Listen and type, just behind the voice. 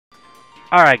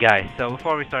Alright guys, so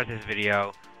before we start this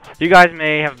video, you guys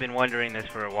may have been wondering this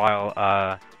for a while,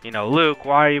 Luke,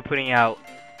 why are you putting out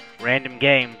random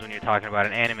games when you're talking about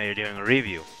an anime or doing a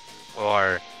review?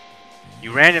 Or,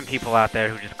 you random people out there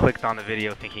who just clicked on the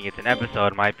video thinking it's an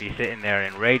episode might be sitting there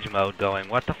in rage mode going,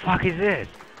 what the fuck is this?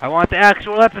 I want the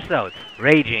actual episode!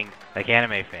 Raging like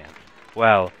anime fans.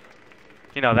 Well,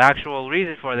 the actual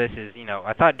reason for this is,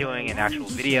 I thought doing an actual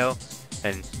video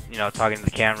and, talking to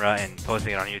the camera and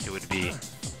posting it on YouTube would be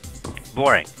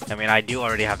boring. I mean, I do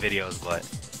already have videos, but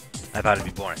I thought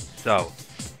it'd be boring. So,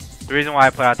 the reason why I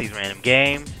put out these random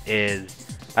games is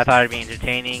I thought it'd be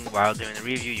entertaining while doing the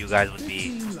review. You guys would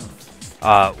be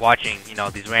watching,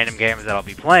 these random games that I'll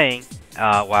be playing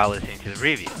while listening to the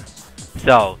review.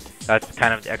 So, that's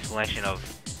kind of the explanation of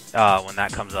when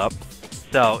that comes up.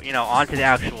 So, on to the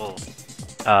actual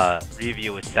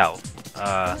review itself,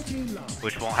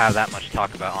 which won't have that much to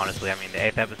talk about, honestly. I mean, the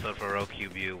 8th episode for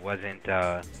Ro-Kyu-Bu wasn't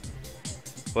that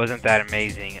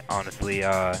amazing, honestly.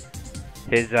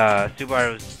 His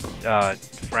Subaru's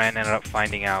friend ended up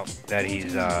finding out that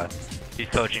he's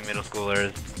coaching middle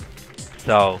schoolers,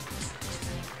 so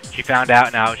she found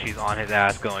out. Now she's on his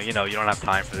ass going, you don't have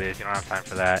time for this, you don't have time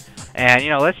for that. And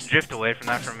let's drift away from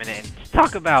that for a minute and just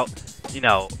talk about,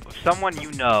 if someone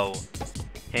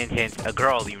hint hint, a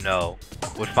girl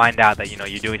would find out that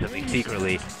you're doing something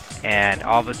secretly, and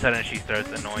all of a sudden she starts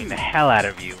annoying the hell out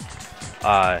of you.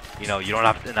 You don't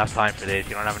have enough time for this,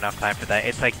 you don't have enough time for that.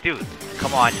 It's like, dude,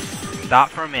 come on, stop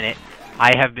for a minute.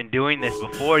 I have been doing this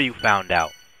before you found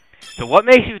out. So what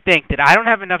makes you think that I don't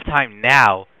have enough time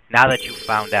now that you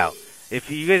found out?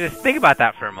 If you guys just think about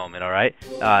that for a moment, alright?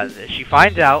 She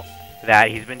finds out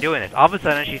that he's been doing this. All of a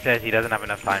sudden she says he doesn't have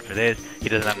enough time for this, he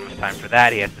doesn't have enough time for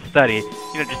that, he has to study.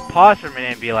 Just pause for a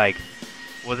minute and be like,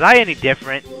 was I any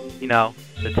different, the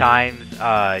times,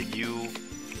 you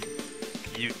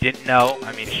didn't know?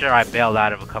 I mean, sure, I bailed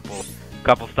out of a couple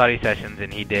study sessions,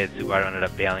 and he did. Subaru ended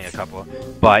up bailing a couple,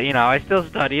 but I still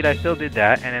studied, I still did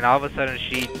that, and then all of a sudden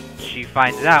she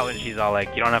finds out, and she's all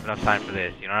like, you don't have enough time for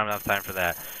this, you don't have enough time for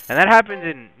that. And that happens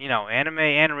in anime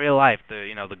and real life.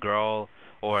 The girl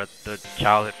or the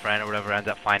childhood friend or whatever ends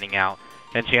up finding out,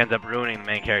 and she ends up ruining the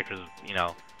main character's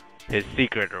his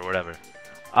secret or whatever.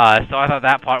 So I thought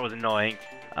that part was annoying.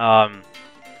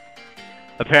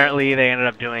 Apparently, they ended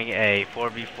up doing a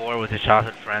 4v4 with his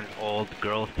childhood friend's old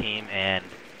girls team and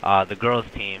the girls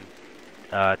team,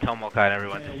 Tomoka and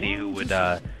everyone, to see who would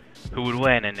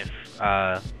win. And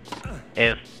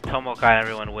if Tomoka and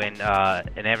everyone win,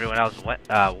 and everyone else win,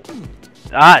 tongue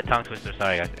twister.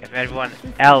 Sorry guys. If everyone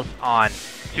else on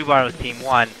Subaru's team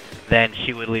won, then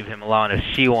she would leave him alone. If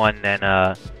she won,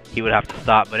 then he would have to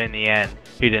stop. But in the end,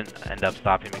 he didn't end up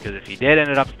stopping, because if he did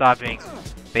end up stopping,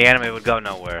 the anime would go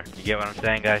nowhere. You get what I'm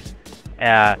saying, guys?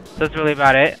 So that's really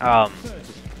about it. Yeah,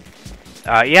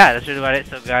 that's really about it.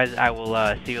 So, guys, I will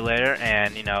see you later.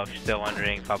 And, if you're still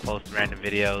wondering if I'll post random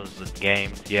videos with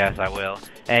games, yes, I will.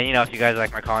 And, if you guys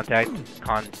like my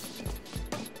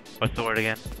what's the word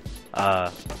again?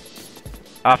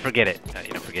 Forget it.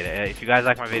 Forget it. If you guys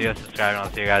like my videos, subscribe, and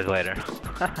I'll see you guys later.